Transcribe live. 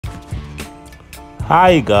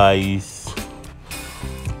Hi guys,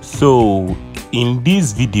 so in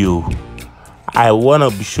this video I want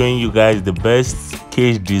to be showing you guys the best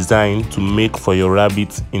cage design to make for your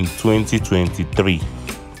rabbits in 2023.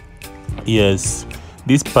 Yes,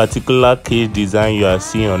 this particular cage design you are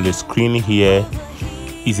seeing on the screen here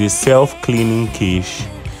is a self-cleaning cage.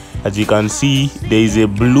 As you can see, there is a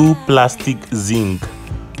blue plastic zinc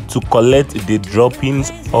to collect the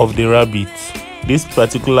droppings of the rabbits. This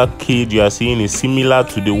particular cage you are seeing is similar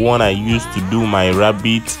to the one I used to do my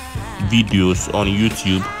rabbit videos on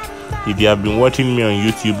YouTube. If you have been watching me on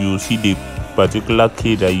YouTube, you will see the particular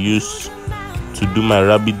cage I used to do my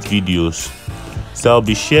rabbit videos. So I'll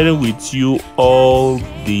be sharing with you all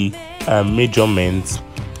the measurements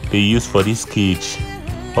they use for this cage.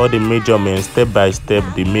 All the measurements step by step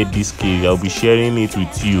they made this cage. I'll be sharing it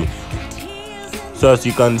with you. So as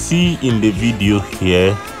you can see in the video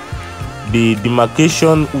here, the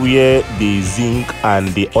demarcation where the zinc and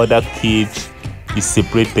the other cage is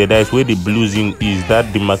separated, that is where the blue zinc is,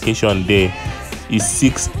 that demarcation there is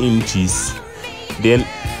 6 inches. Then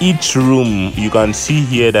each room, you can see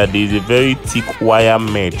here that there is a very thick wire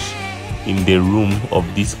mesh in the room of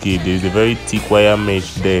this cage. There is a very thick wire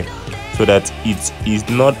mesh there, so that it is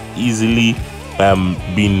not easily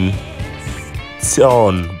being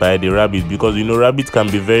torn by the rabbit, because you know rabbits can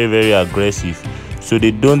be very aggressive. So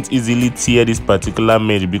they don't easily tear this particular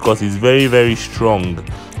mesh because it's very strong.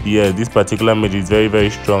 Yes, this particular mesh is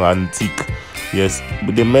very strong and thick. Yes,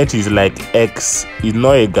 but the mesh is like X. It's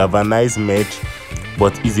not a galvanized mesh,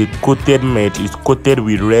 but it's a coated mesh. It's coated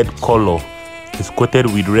with red color. It's coated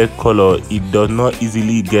with red color. It does not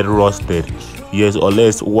easily get rusted. Yes,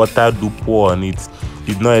 unless water do pour on it.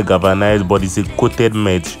 It's not a galvanized, but it's a coated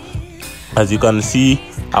mesh. As you can see,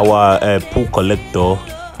 our poo collector.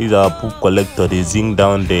 This is our poop collector, the zinc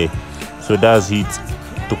down there. So that's it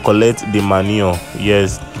to collect the manure.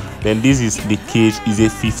 Yes, then this is the cage. Is a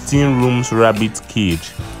 15 rooms rabbit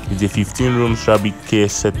cage. It's a 15 rooms rabbit cage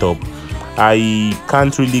setup. I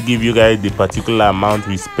can't really give you guys the particular amount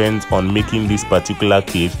we spent on making this particular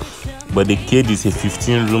cage, but the cage is a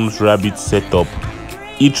 15 rooms rabbit setup.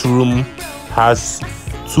 Each room has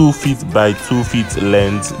 2 feet by 2 feet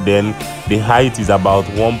length. Then the height is about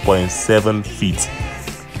 1.7 feet.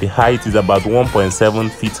 The height is about 1.7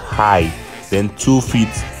 feet high, then 2 feet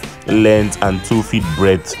length and 2 feet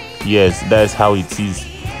breadth. Yes, that's how it is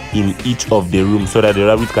in each of the rooms, so that the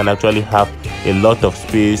rabbit can actually have a lot of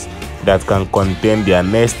space that can contain their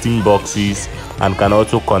nesting boxes and can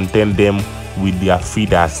also contain them with their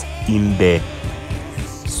feeders in there.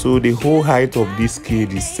 So the whole height of this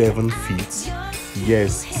cage is 7 feet.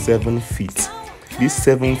 Yes, 7 feet. This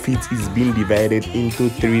 7 feet is being divided into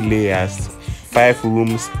 3 layers. 5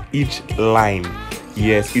 rooms each line.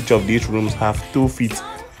 Yes, each of these rooms have 2 feet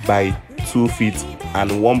by 2 feet and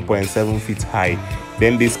 1.7 feet high.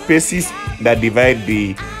 Then the spaces that divide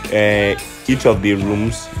the each of the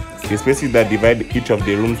rooms,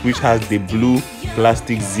 which has the blue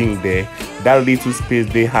plastic zinc there, that little space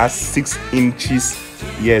there has 6 inches.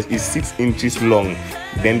 Yes, it's 6 inches long.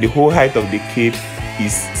 Then the whole height of the cage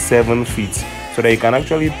is 7 feet. So that you can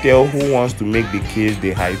actually tell who wants to make the cage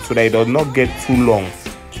the height, so that it does not get too long.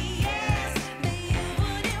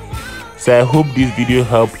 So I hope this video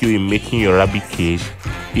helped you in making your rabbit cage.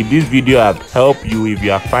 If this video had helped you, if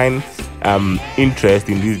you find interest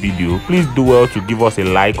in this video, please do well to give us a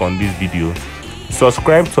like on this video.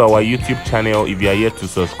 Subscribe to our YouTube channel if you are yet to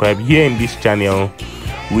subscribe. Here in this channel,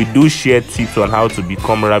 we do share tips on how to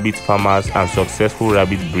become rabbit farmers and successful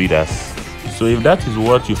rabbit breeders. So if that is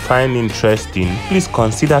what you find interesting, please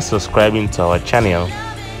consider subscribing to our channel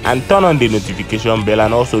and turn on the notification bell,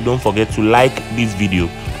 and also don't forget to like this video,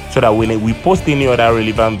 so that when we post any other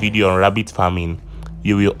relevant video on rabbit farming,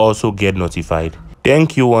 you will also get notified.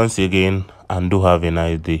 Thank you once again, and do have a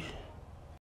nice day.